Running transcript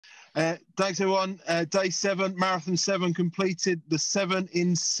Thanks, everyone. Day 7, Marathon 7 completed. The 7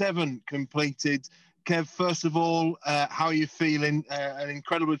 in 7 completed. Kev, first of all, how are you feeling? An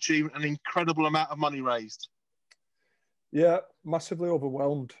incredible achievement, an incredible amount of money raised. Yeah, massively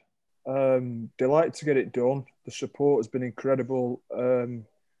overwhelmed. Delighted to get it done. The support has been incredible.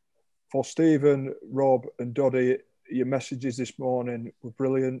 For Stephen, Rob and Doddie, your messages this morning were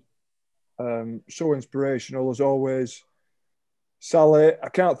brilliant. So inspirational as always. Sally, I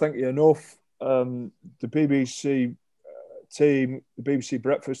can't thank you enough. The BBC team, the BBC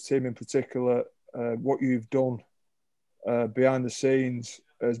Breakfast team in particular, what you've done behind the scenes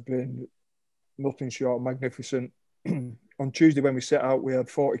has been nothing short of magnificent. On Tuesday when we set out, we had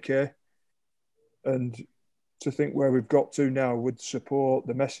 40k. And to think where we've got to now with the support,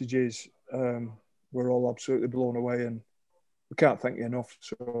 the messages, we're all absolutely blown away and we can't thank you enough.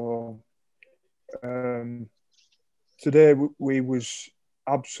 So today we was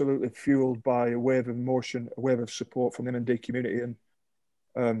absolutely fueled by a wave of emotion, a wave of support from the MND community,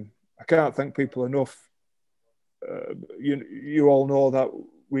 and I can't thank people enough. You all know that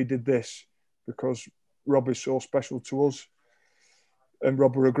we did this because Rob is so special to us, and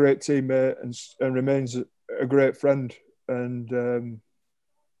Rob were a great teammate and remains a great friend, and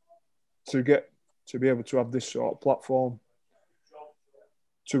to be able to have this sort of platform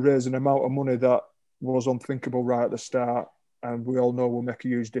to raise an amount of money that was unthinkable right at the start, and we all know will make a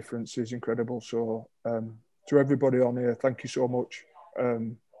huge difference is incredible. So to everybody on here, thank you so much.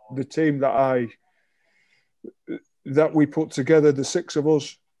 The team that we put together, the 6 of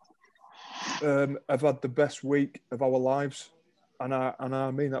us, have had the best week of our lives, and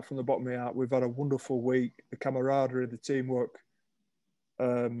I mean that from the bottom of my heart. We've had a wonderful week. The camaraderie, the teamwork,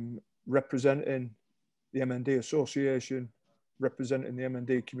 representing the MND Association, representing the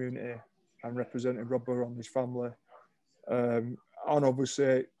MND community, and representing Rob Burrow and his family. And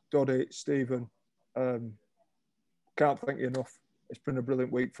obviously, Doddie, Stephen, can't thank you enough. It's been a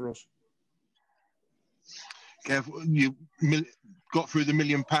brilliant week for us. Kev, you got through the £1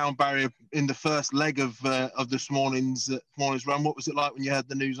 million barrier in the first leg of this morning's run. What was it like when you heard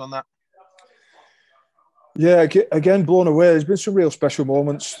the news on that? Yeah, again, blown away. There's been some real special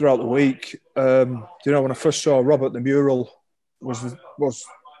moments throughout the week. When I first saw Rob at the mural was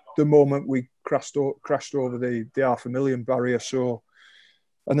the moment we crashed over the £500,000 barrier. So,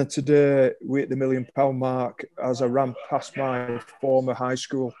 and then today we hit the £1 million mark as I ran past my former high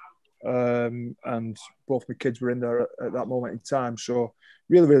school, and both my kids were in there at that moment in time. So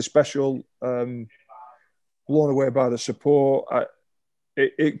really, really special. Blown away by the support.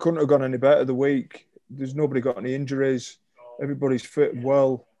 It couldn't have gone any better the week. There's nobody got any injuries. Everybody's fit and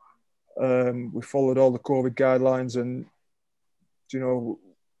well. We followed all the COVID guidelines, and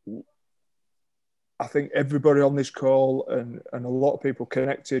I think everybody on this call and a lot of people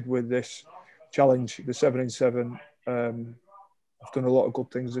connected with this challenge, the 7 in 7, have done a lot of good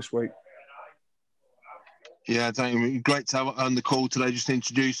things this week. Yeah, thank you. Great to have on the call today. Just to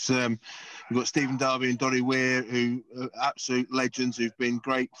introduce, we've got Stephen, Darby and Doddie Weir, who are absolute legends, who've been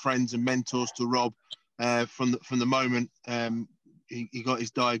great friends and mentors to Rob from the moment he got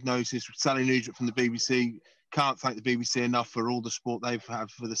his diagnosis. Sally Nugent from the BBC. Can't thank the BBC enough for all the support they've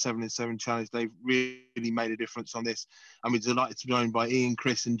had for the 7 in 7 challenge. They've really made a difference on this. And we're delighted to be joined by Ian,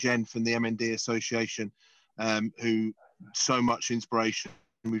 Chris and Jen from the MND Association, who so much inspiration.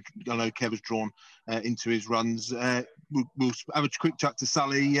 I know Kev was drawn into his runs. We'll have a quick chat to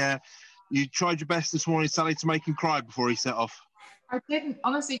Sally. You tried your best this morning, Sally, to make him cry before he set off. I didn't.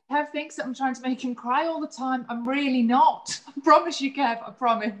 Honestly, Kev thinks that I'm trying to make him cry all the time. I'm really not. I promise you, Kev, I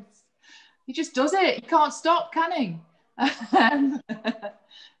promise. He just does it. He can't stop, can he?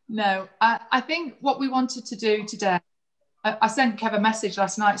 No, I think what we wanted to do today, I sent Kev a message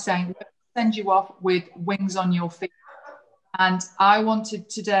last night saying, send you off with wings on your feet. And I wanted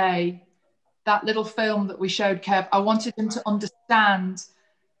today, that little film that we showed Kev, I wanted him to understand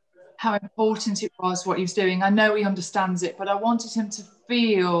how important it was what he was doing. I know he understands it, but I wanted him to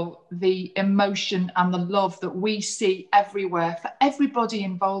feel the emotion and the love that we see everywhere for everybody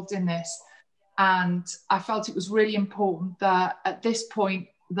involved in this. And I felt it was really important that at this point,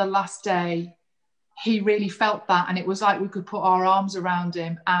 the last day, he really felt that. And it was like we could put our arms around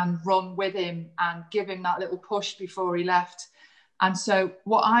him and run with him and give him that little push before he left. And so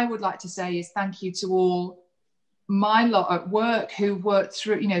what I would like to say is thank you to all my lot at work who worked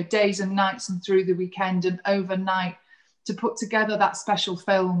through, days and nights and through the weekend and overnight to put together that special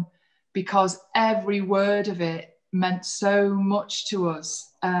film, because every word of it meant so much to us.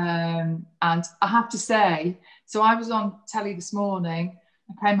 And I have to say, so I was on telly this morning,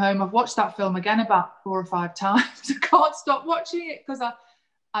 I came home, I've watched that film again about 4 or 5 times. I can't stop watching it because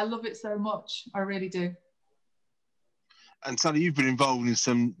I love it so much. I really do. And Sally, you've been involved in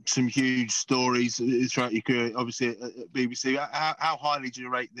some huge stories throughout your career, obviously at BBC. How highly do you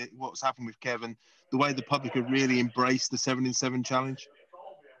rate what's happened with Kevin, the way the public have really embraced the 7 in 7 challenge?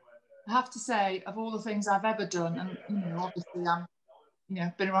 I have to say, of all the things I've ever done, and obviously I'm,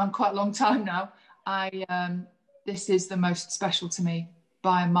 been around quite a long time now. This is the most special to me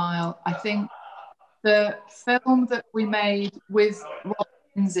by a mile. I think the film that we made with Rob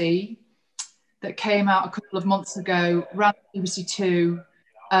Lindsay that came out a couple of months ago, ran BBC Two.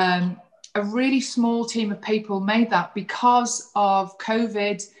 A really small team of people made that because of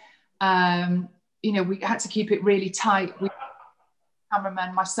COVID. We had to keep it really tight. We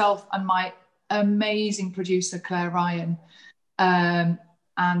cameramen, myself, and my amazing producer Claire Ryan.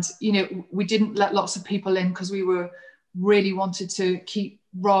 We didn't let lots of people in because we really wanted to keep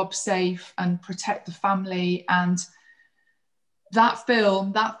Rob safe and protect the family. And that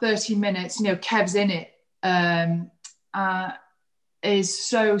film, that 30 minutes, Kev's in it, is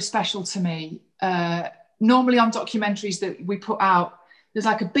so special to me. Normally on documentaries that we put out, there's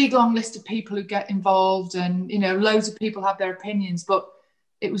like a big long list of people who get involved and, loads of people have their opinions, but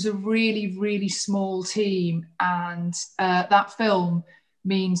it was a really, really small team. And that film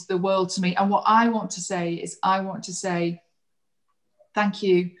means the world to me. And what I want to say is thank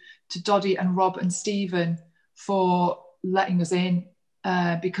you to Doddie and Rob and Stephen for letting us in,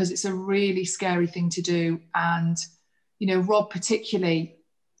 because it's a really scary thing to do. And, Rob particularly,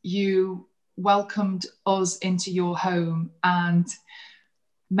 you welcomed us into your home and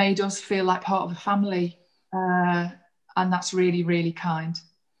made us feel like part of a family. And that's really, really kind.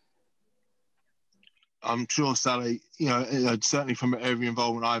 I'm sure, Sally, certainly from every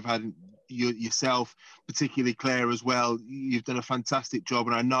involvement I've had, yourself, particularly Claire as well, you've done a fantastic job.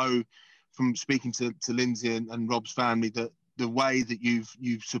 And I know from speaking to Lindsay and Rob's family that the way that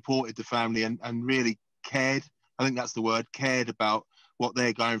you've supported the family and really cared, I think that's the word, cared about what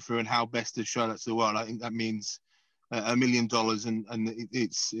they're going through and how best to show that to the world. I think that means $1 million, and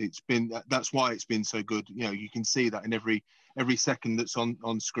it's been, that's why it's been so good. You can see that in every second that's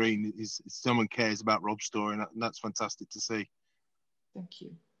on screen is someone cares about Rob's story, and that's fantastic to see. Thank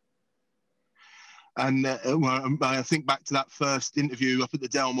you. And I think back to that first interview up at the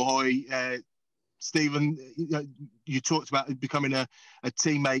Del Mahoy, Stephen, you talked about becoming a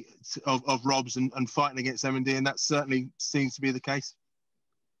teammate of Rob's and fighting against MND, and that certainly seems to be the case.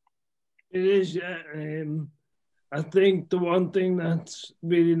 It is, yeah. I think the one thing that's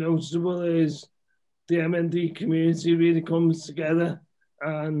really noticeable is the MND community really comes together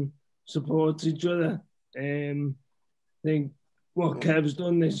and supports each other. I think what Kev's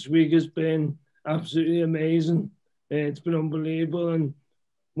done this week has been absolutely amazing. It's been unbelievable, and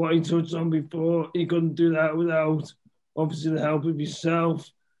what he touched on before, he couldn't do that without obviously the help of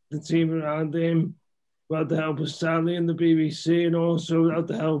yourself, the team around him, without the help of Sally and the BBC, and also without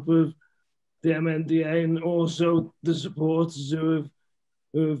the help of the MNDA, and also the supporters who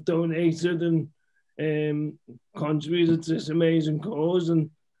have donated and contributed to this amazing cause.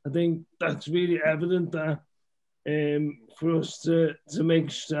 And I think that's really evident that for us to make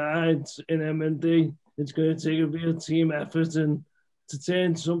strides in MND, it's going to take a real team effort, and to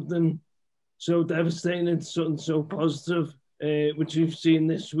turn something so devastating into something so positive, which we've seen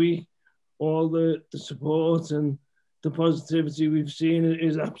this week. All the support and the positivity we've seen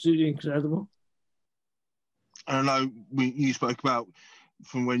is absolutely incredible. I know you spoke about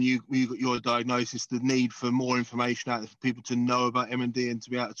from when you got your diagnosis, the need for more information out there for people to know about MND and to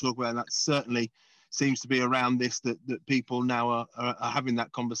be able to talk about it. And that certainly seems to be around this, that people now are having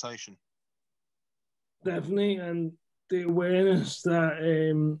that conversation. Definitely, and the awareness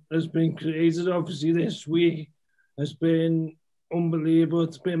that has been created obviously this week has been unbelievable.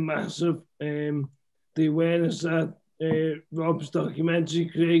 It's been massive. The awareness that Rob's documentary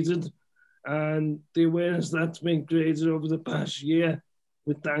created, and the awareness that's been created over the past year,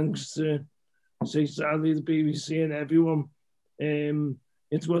 with thanks to, say, Sally, the BBC and everyone.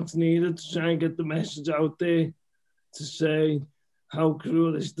 It's what's needed to try and get the message out there to say how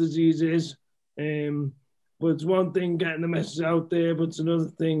cruel this disease is. But it's one thing getting the message out there, but it's another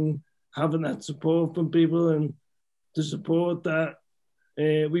thing having that support from people, and the support that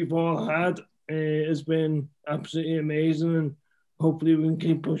we've all had has been absolutely amazing, and hopefully we can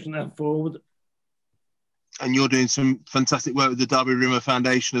keep pushing that forward. And you're doing some fantastic work with the Darby Rimmer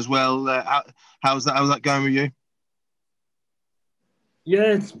Foundation as well. How's that going with you?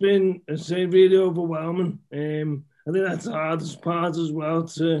 Yeah, it's been really overwhelming. I think that's the hardest part as well,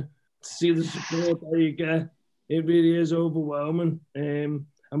 to see the support that you get. It really is overwhelming. And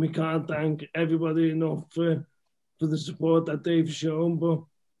we can't thank everybody enough for the support that they've shown. But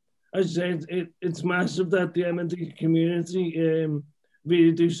as I said, it's massive that the MND community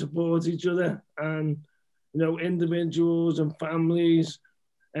really do support each other, and individuals and families,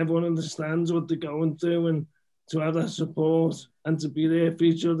 everyone understands what they're going through, and to have that support and to be there for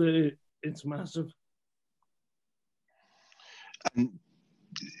each other, it's massive. And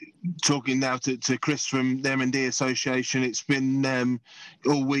talking now to Chris from the MND Association, it's been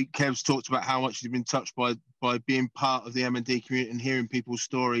all week. Kev's talked about how much he's been touched by being part of the MND community and hearing people's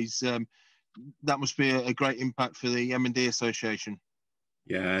stories. That must be a great impact for the MND Association.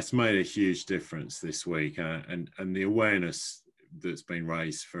 Yeah, it's made a huge difference this week, and the awareness that's been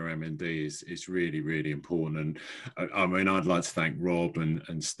raised for MND is really, really important. And I mean, I'd like to thank Rob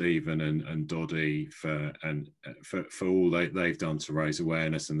and Stephen and Doddie for all they've done to raise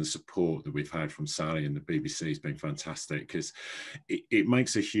awareness, and the support that we've had from Sally and the BBC has been fantastic, because it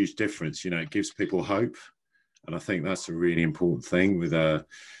makes a huge difference. It gives people hope, and I think that's a really important thing with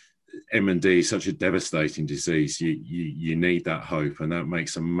MND, such a devastating disease. You need that hope, and that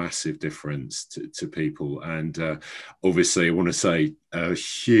makes a massive difference to people. And obviously I want to say a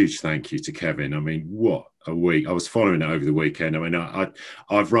huge thank you to Kevin. I mean, what a week. I was following it over the weekend. I mean,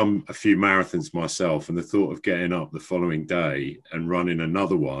 I've run a few marathons myself, and the thought of getting up the following day and running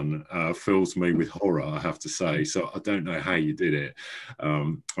another one fills me with horror, I have to say. So I don't know how you did it.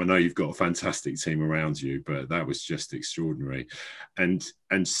 I know you've got a fantastic team around you, but that was just extraordinary. And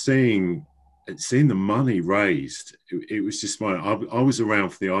seeing the money raised, it was just I was around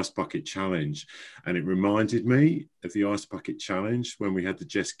for the Ice Bucket Challenge, and it reminded me of the Ice Bucket Challenge when we had the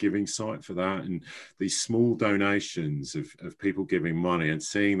Just Giving site for that, and these small donations of people giving money, and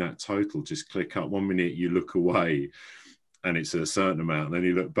seeing that total just click up. One minute you look away and it's a certain amount, and then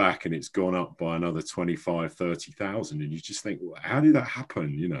you look back and it's gone up by another 25, 30,000, and you just think, well, how did that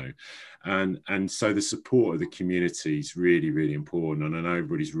happen, And so the support of the community is really, really important, and I know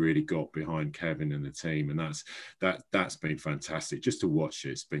everybody's really got behind Kevin and the team, and that's been fantastic. Just to watch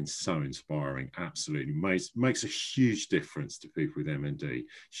it, it's been so inspiring. Absolutely makes a huge difference to people with MND,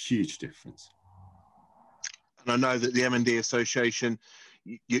 huge difference. And I know that the MND Association,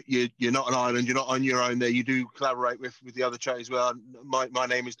 you're not an island, you're not on your own there. You do collaborate with the other charities as well. My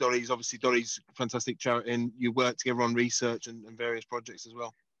name is Doddie's, obviously Doddie's fantastic charity, and you work together on research and various projects as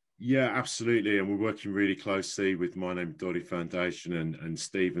well. Yeah, absolutely. And we're working really closely with My Name is Doddie Foundation and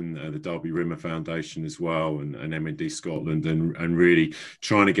Stephen, the Darby Rimmer Foundation as well, and MND Scotland, and really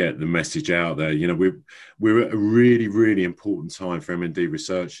trying to get the message out there. We're at a really, really important time for MND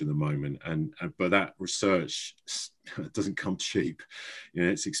research at the moment, but that research doesn't come cheap.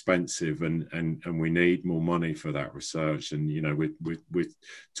 It's expensive, and we need more money for that research. And we're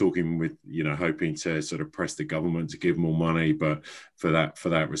talking with hoping to sort of press the government to give more money, but for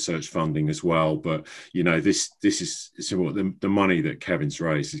that research funding as well. But this is what the money that Kevin's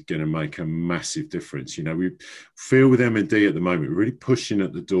raised is going to make a massive difference. We feel with MND at the moment, we're really pushing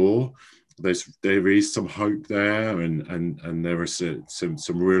at the door. There is some hope there, and there are some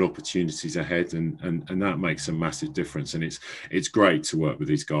real opportunities ahead, and that makes a massive difference. And it's great to work with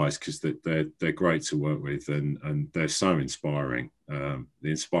these guys, because they're great to work with, and they're so inspiring. They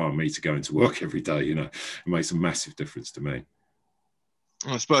inspire me to go into work every day. It makes a massive difference to me.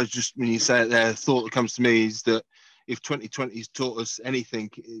 I suppose just when you say it there, the thought that comes to me is that if 2020 has taught us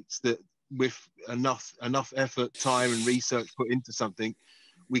anything, it's that with enough effort, time, and research put into something,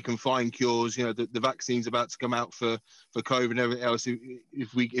 we can find cures. The vaccine's about to come out for COVID and everything else.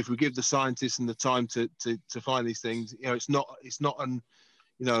 If we give the scientists and the time to find these things, it's not an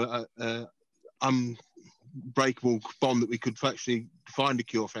unbreakable bond that we could actually find a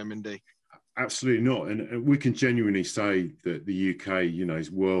cure for MND. Absolutely not. And we can genuinely say that the UK,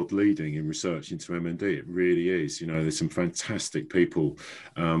 is world leading in research into MND. It really is. There's some fantastic people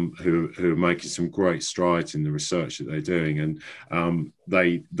who are making some great strides in the research that they're doing. And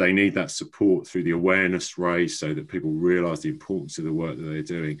they need that support through the awareness raise, so that people realise the importance of the work that they're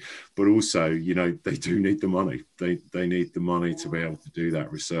doing. But also, they do need the money. They need the money to be able to do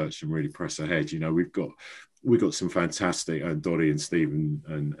that research and really press ahead. We've got some fantastic, and Doddie and Stephen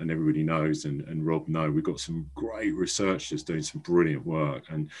and everybody knows, and Rob know, we've got some great researchers doing some brilliant work,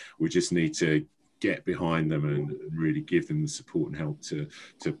 and we just need to get behind them and really give them the support and help to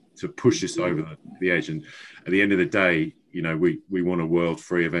push us over the edge. And at the end of the day, we want a world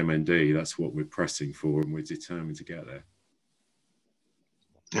free of MND. That's what we're pressing for, and we're determined to get there.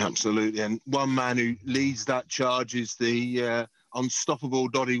 Absolutely. And one man who leads that charge is the unstoppable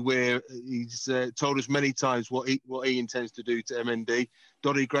Doddie Weir. He's told us many times what he intends to do to MND.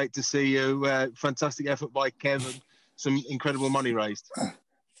 Doddie, great to see you. Fantastic effort by Kevin. Some incredible money raised.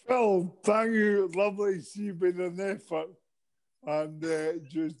 Phil, thank you. Lovely to see you been an effort. and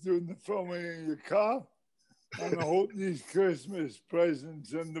just doing the filming in your car. And I hope these Christmas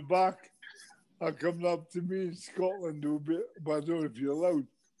presents in the back are coming up to me in Scotland, but I don't know if you're allowed.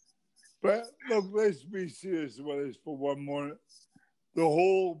 But look, let's be serious about this for one moment. The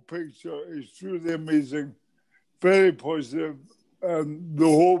whole picture is truly amazing, very positive, and the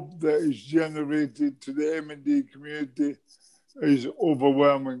hope that is generated to the MND community is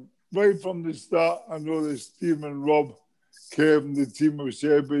overwhelming. Right from the start, I know that Steve and Rob, Kevin, the team have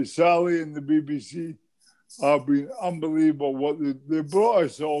said, but Sally and the BBC have been unbelievable what they brought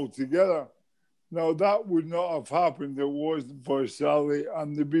us all together. Now, that would not have happened if it wasn't for Sally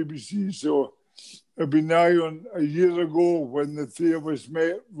and the BBC. So it'd been now on a year ago when the three of us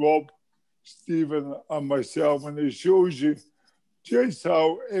met, Rob, Stephen and myself, and it shows you just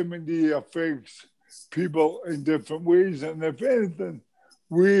how MND affects people in different ways. And if anything,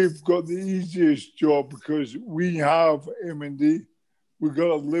 we've got the easiest job because we have MND. We've got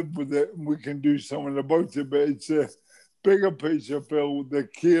to live with it and we can do something about it. But it's a bigger picture, Phil. The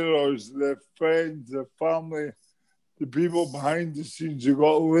carers, the friends, the family, the people behind the scenes who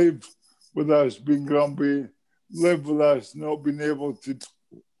got to live with us being grumpy, live with us not being able to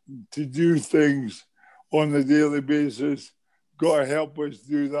do things on a daily basis, got to help us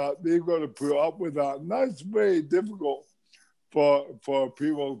do that. They've got to put up with that. And that's very difficult for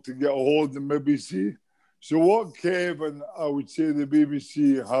people to get a hold of the BBC. So what Kevin, I would say the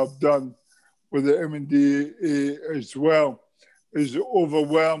BBC have done with the MND as well is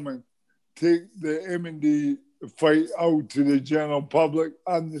overwhelming. Take the MND fight out to the general public,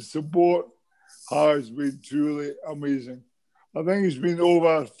 and the support has been truly amazing. I think it's been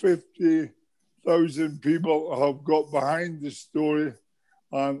over 50,000 people have got behind the story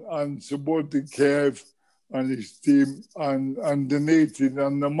and supported Kev and his team and donated.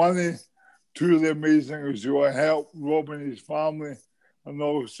 And the money, truly amazing, is going to help Rob and his family and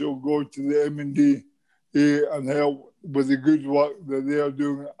also go to the MND and help with the good work that they are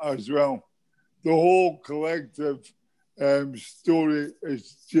doing as well. The whole collective story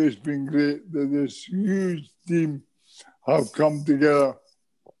has just been great, that this huge team have come together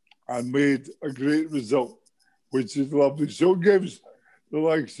and made a great result, which is lovely. So it gives the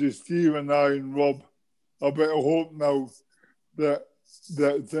likes of Steve and I and Rob a bit of hope now that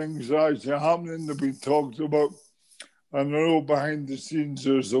things are actually happening, they've been talked about. And I know behind the scenes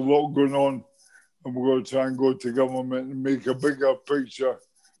there's a lot going on, and we're going to try and go to government and make a bigger picture,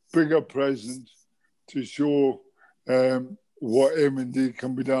 bigger presence to show what MND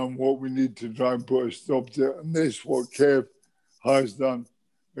can be done, what we need to try and put a stop to it. And this, what Kev has done,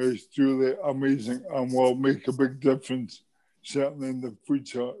 is truly amazing and will make a big difference, certainly in the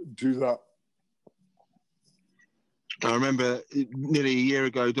future, to that. I remember nearly a year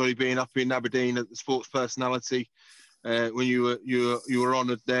ago, Doddie, being up in Aberdeen at the Sports Personality when you were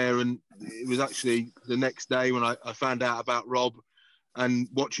honoured there, and it was actually the next day when I found out about Rob, and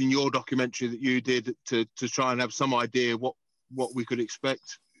watching your documentary that you did to try and have some idea what we could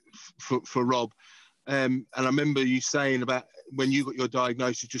expect for Rob. And I remember you saying about when you got your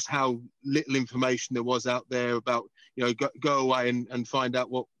diagnosis, just how little information there was out there about, go away and find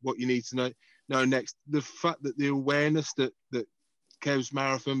out what you need to know next. The fact that the awareness that Kev's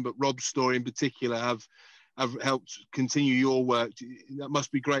marathon, but Rob's story in particular, have helped continue your work. That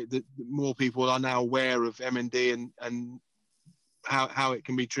must be great that more people are now aware of MND and how it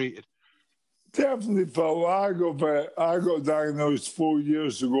can be treated. Definitely, Phil. I got diagnosed 4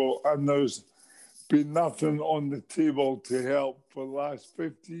 years ago, and there's been nothing on the table to help for the last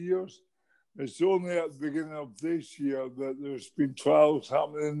 50 years. It's only at the beginning of this year that there's been trials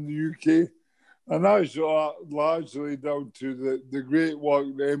happening in the UK, and that's largely down to the great work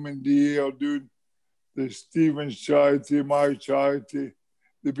the MNDA are doing, the Stevens charity, my charity,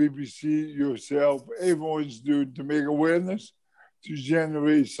 the BBC, yourself, everyone's doing to make awareness, to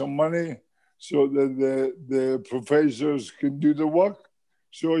generate some money so that the professors can do the work.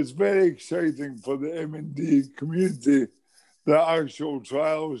 So it's very exciting for the MND community that actual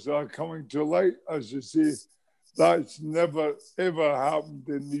trials are coming to light. As you say, that's never, ever happened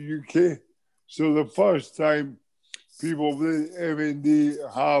in the UK. So the first time people with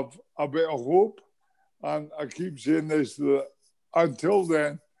MND have a bit of hope, and I keep saying this, that until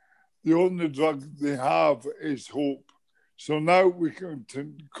then, the only drug they have is hope. So now we can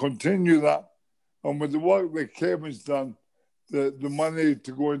continue that. And with the work that Kevin's done, the money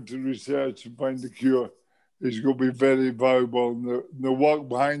to go into research and find the cure is going to be very valuable. And the work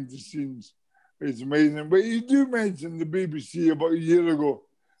behind the scenes is amazing. But you do mention the BBC about a year ago,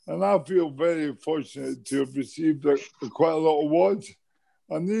 and I feel very fortunate to have received quite a lot of awards.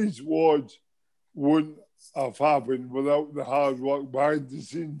 And these awards wouldn't have happened without the hard work behind the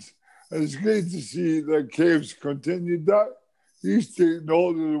scenes. And it's great to see that Kev's continued that. He's taking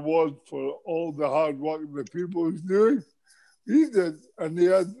all the reward for all the hard work the people he's doing. He did, and he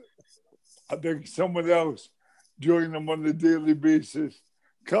had, I think, someone else join him on a daily basis.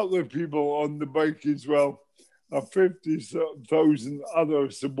 A couple of people on the bike as well. 50,000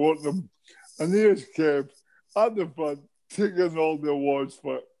 others support them. And here's Kev at the front, taking all the awards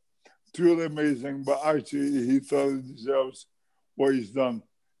for it. Truly amazing, but actually he thoroughly deserves what he's done.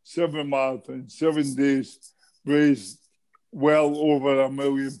 7 marathons, 7 days, raised well over £1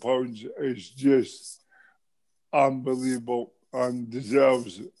 million. It's just unbelievable and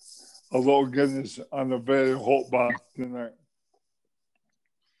deserves a lot of Guinness and a very hot bath tonight.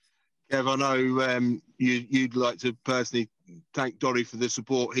 Kev, I know you'd like to personally thank Doddie for the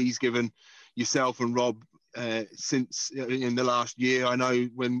support he's given yourself and Rob since in the last year. I know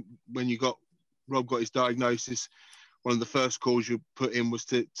when Rob got his diagnosis, one of the first calls you put in was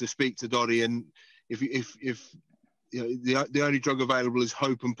to speak to Doddie, and if you know, the only drug available is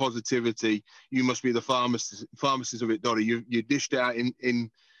hope and positivity, you must be the pharmacist of it, Doddie. You dished out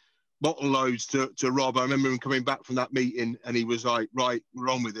in bottle loads to Rob. I remember him coming back from that meeting and he was like, right, we're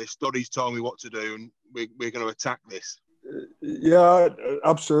on with this. Doddie's told me what to do and we're going to attack this. Yeah,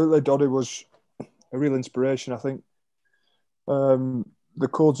 absolutely. Doddie was a real inspiration, I think. The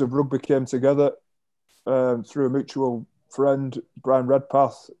codes of rugby came together through a mutual friend, Brian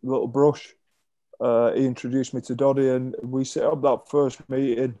Redpath, Little Brush. He introduced me to Doddie and we set up that first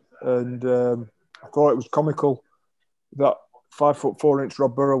meeting, and I thought it was comical that 5'4"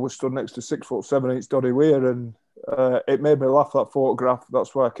 Rob Burrow was stood next to 6'7" Doddie Weir, and it made me laugh, that photograph.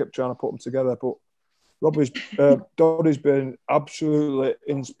 That's why I kept trying to put them together. But Doddie's been absolutely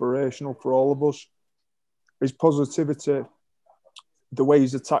inspirational for all of us. His positivity, the way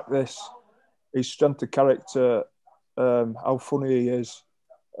he's attacked this, his strength of character, how funny he is,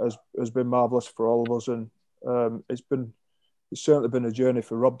 has been marvellous for all of us. And it's certainly been a journey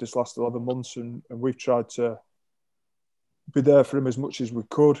for Rob this last 11 months, and we've tried to be there for him as much as we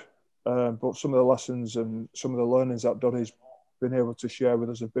could. But some of the lessons and some of the learnings that Doddie's been able to share with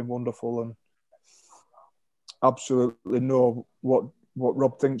us have been wonderful, and absolutely know what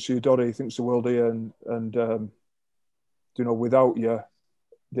Rob thinks of you, Doddie. Thinks the world of you, and you know, without you,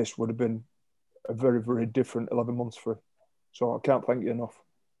 this would have been a very, very different 11 months for him. So I can't thank you enough.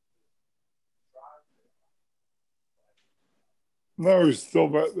 No,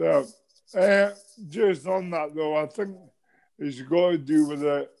 stop it there. Just on that though, I think it's got to do with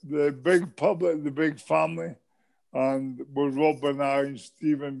the big public, the big family, and with Rob and I and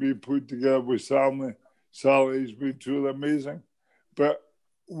Stephen being put together with Sally has been truly amazing. But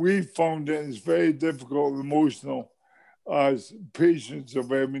we found it's very difficult and emotional as patients of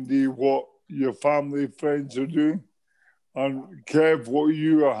MND what your family, friends are doing. And Kev, what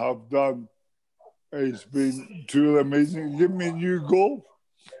you have done has been truly amazing. Give me a new goal.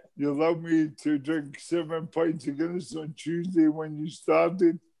 You allowed me to drink 7 pints of Guinness on Tuesday when you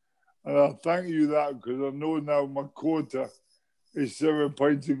started. And I thank you that, because I know now my quota is 7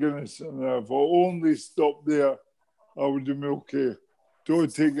 pints of Guinness. And if I only stopped there, I would have been okay.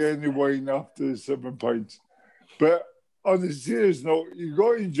 Don't take any wine after 7 pints. But on a serious note, you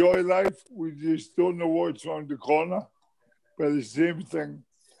got to enjoy life. We just don't know what's around the corner. But the same thing,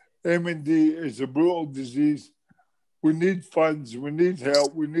 MND is a brutal disease. We need funds, we need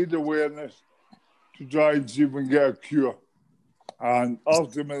help, we need awareness to try and see if we can get a cure. And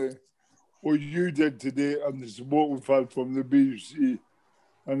ultimately, what you did today and the support we've had from the BBC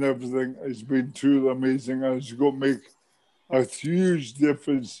and everything has been truly amazing, and it's going to make a huge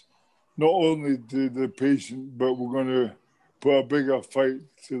difference, not only to the patient, but we're going to put a bigger fight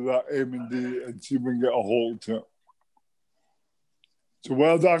to that MND and see if we can get a hold to it. So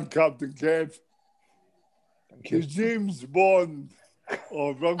well done, Captain Kev. The James Bond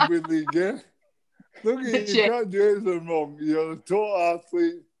of rugby league, eh? Look at you, can't do anything wrong. You're a top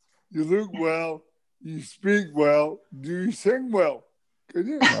athlete, you look well, you speak well. Do you sing well? Can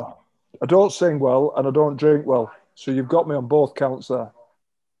you? No, I don't sing well and I don't drink well. So you've got me on both counts there.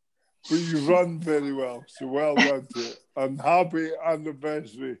 But you run very well, so well done to you. And happy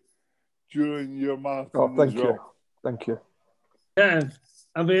anniversary during your marathon. Oh, thank as well. you. Thank you. Yeah,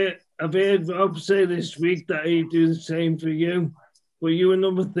 I've heard Rob say this week that he'd do the same for you. But you were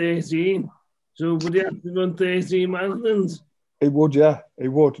number 13. So would you have to run 13 marathons? He would, yeah. He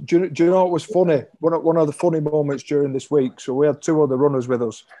would. Do you know what was funny? One of the funny moments during this week, so we had 2 other runners with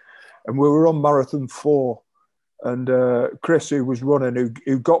us, and we were on marathon 4. And Chris, who was running,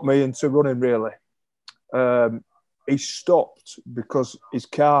 who got me into running really, he stopped because his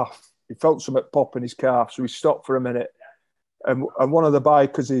calf, he felt something pop in his calf, so he stopped for a minute. And one of the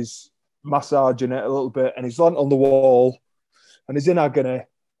bikers is massaging it a little bit, and he's lying on the wall, and he's in agony.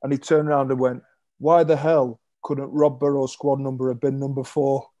 And he turned around and went, "Why the hell couldn't Rob Burrow's squad number have been number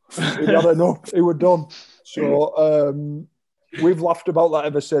 4? He'd had enough. He was done." So we've laughed about that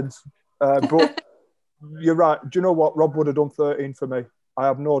ever since. But you're right. Do you know what? Rob would have done 13 for me. I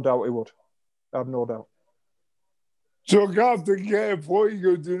have no doubt he would. I have no doubt. So, Captain Kev, what are you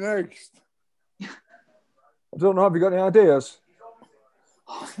going to do next? I don't know. Have you got any ideas?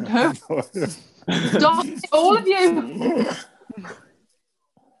 No. Stop, all of you.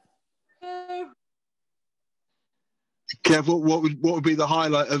 Kev, what would be the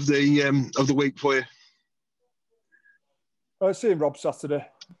highlight of the week for you? Seeing Rob Saturday.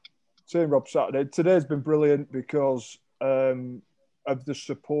 Today's been brilliant because of the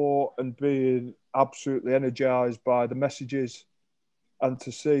support and being absolutely energised by the messages, and to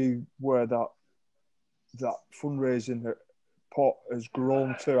see where that fundraising pot has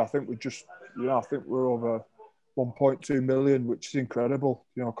grown to. I think we're over 1.2 million, which is incredible.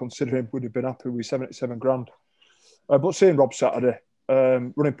 Considering we'd have been happy with 77 grand. But seeing Rob Saturday,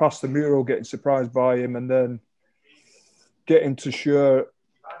 running past the mural, getting surprised by him, and then getting to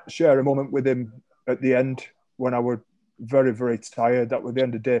share a moment with him at the end when I was very, very tired. That was the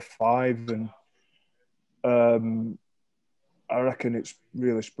end of day 5, and I reckon it's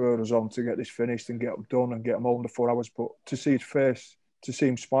really spurred us on to get this finished and get them done and get them all under 4 hours. But to see his face, to see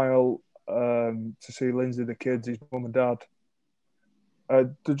him smile, to see Lindsay, the kids, his mum and dad,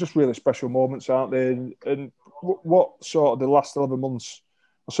 they're just really special moments, aren't they? And what sort of the last 11 months,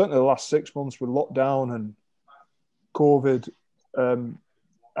 or certainly the last 6 months with lockdown and COVID,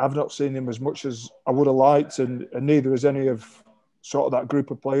 I've not seen him as much as I would have liked, and neither has any of sort of that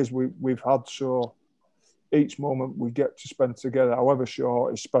group of players we've had. So each moment we get to spend together, however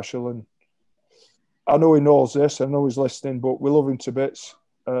short, is special. And I know he knows this, I know he's listening, but we love him to bits.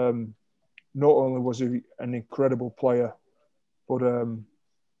 Not only was he an incredible player, but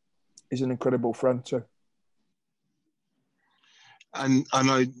he's an incredible friend too. And I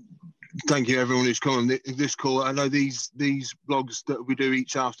know, thank you everyone who's come on this call. I know these blogs that we do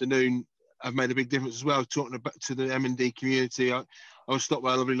each afternoon have made a big difference as well. Talking about to the MND community, I was stopped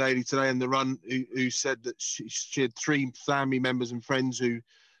by a lovely lady today in the run who said that she had 3 family members and friends who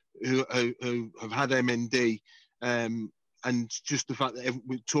have had MND, and just the fact that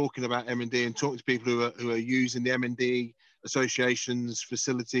we're talking about MND and talking to people who are using the MND Association's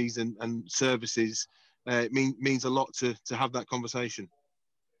facilities and services, it means a lot to have that conversation.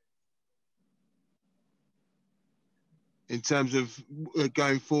 In terms of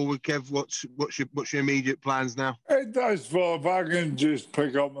going forward, Kev, what's your immediate plans now? It does. Well, if I can just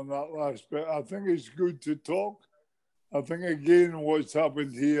pick up on that last bit, I think it's good to talk. I think, again, what's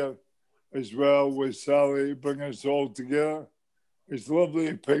happened here as well with Sally, bring us all together. It's lovely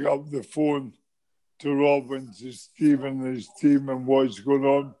to pick up the phone to Rob and to Stephen and his team and what's going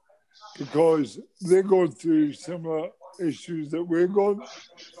on, because they go through similar issues that we're going,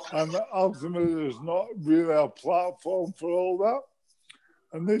 and ultimately there's not really a platform for all that.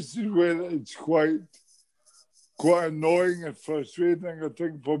 And this is where it's quite annoying and frustrating, I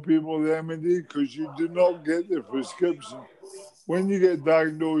think, for people with MND, because you do not get the prescription. When you get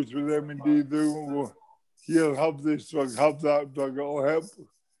diagnosed with MND, they will go, "Here, have this drug, have that drug, it'll help."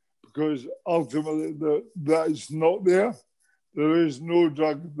 Because ultimately that is not there. There is no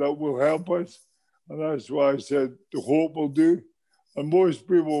drug that will help us. And that's why I said the hope will do. And most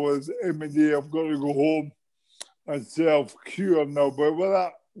people with MND have got to go home and self-cure now. But with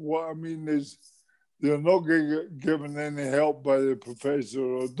that, what I mean is they're not given any help by the professor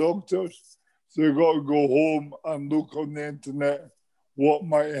or doctors. So they've got to go home and look on the internet what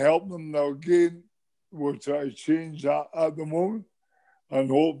might help them. Now, again, we're trying to change that at the moment. And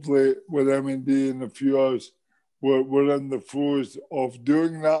hopefully with MND in a few hours, we're in the throes of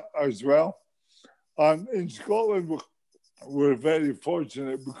doing that as well. And in Scotland, we're very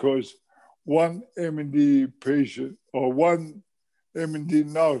fortunate because one MND patient or one MND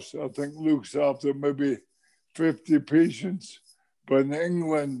nurse, I think, looks after maybe 50 patients. But in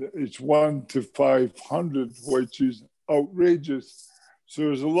England, it's 1 to 500, which is outrageous. So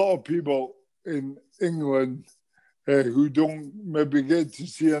there's a lot of people in England who don't maybe get to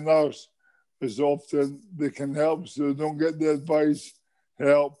see a nurse as often. They can help, so they don't get the advice,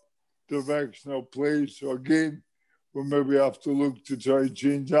 help, direction or place. So again, we maybe have to look to try and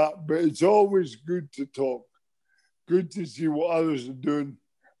change that. But it's always good to talk, good to see what others are doing.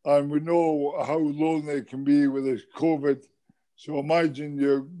 And we know how lonely it can be with this COVID. So imagine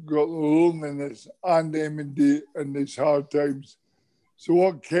you've got loneliness and MND in these hard times. So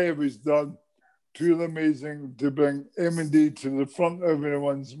what Kev has done, truly amazing to bring MND to the front of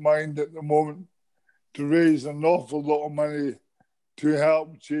everyone's mind at the moment, to raise an awful lot of money to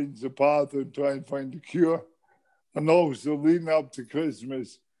help change the path and try and find a cure. And also leading up to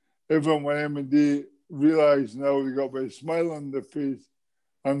Christmas, everyone at MND realise now they've got a bit of smile on their face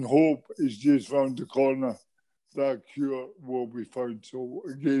and hope is just round the corner. That cure will be found. So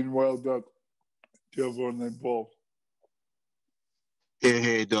again, well done to everyone involved.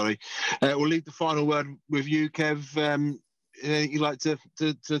 Here, Doddie. We'll leave the final word with you, Kev. Anything you'd like to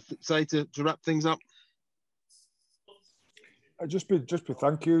say to wrap things up? Just be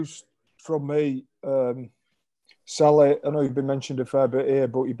thank yous from me. Sally, I know you've been mentioned a fair bit here,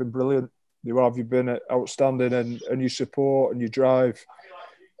 but you've been brilliant. You've been outstanding, and your support and your drive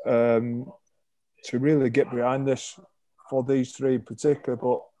to really get behind this for these three in particular,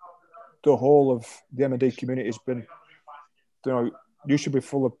 but the whole of the MND community has been, you should be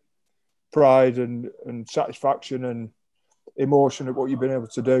full of pride and satisfaction and emotion at what you've been able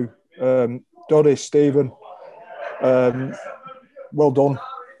to do. Doddie, Stephen, well done.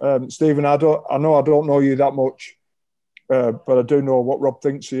 Stephen, I know I don't know you that much, but I do know what Rob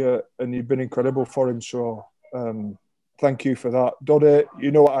thinks of you, and you've been incredible for him. So thank you for that. Doddie, you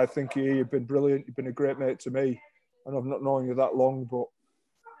know what I think of you. You've been brilliant. You've been a great mate to me, and I've not known you that long, but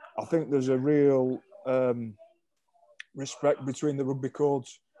I think there's a real respect between the rugby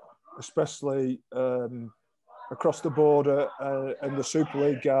codes, especially across the border, and the Super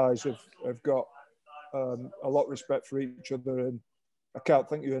League guys have got a lot of respect for each other, and I can't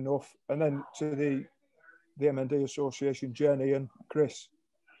thank you enough. And then to the MND Association, Jenny and Chris,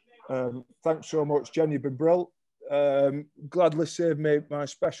 thanks so much. Jenny, you've been brilliant. Gladly saved me my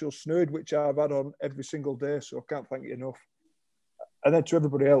special snood, which I've had on every single day, so I can't thank you enough. And then to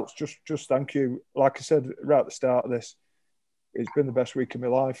everybody else, just thank you. Like I said right at the start of this, it's been the best week of my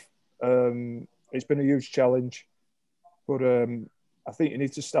life. It's been a huge challenge, but I think you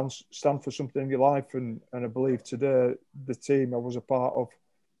need to stand for something in your life, and I believe today the team I was a part of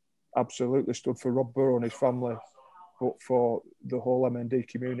absolutely stood for Rob Burrow and his family, but for the whole MND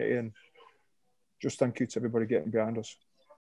community. And just thank you to everybody getting behind us.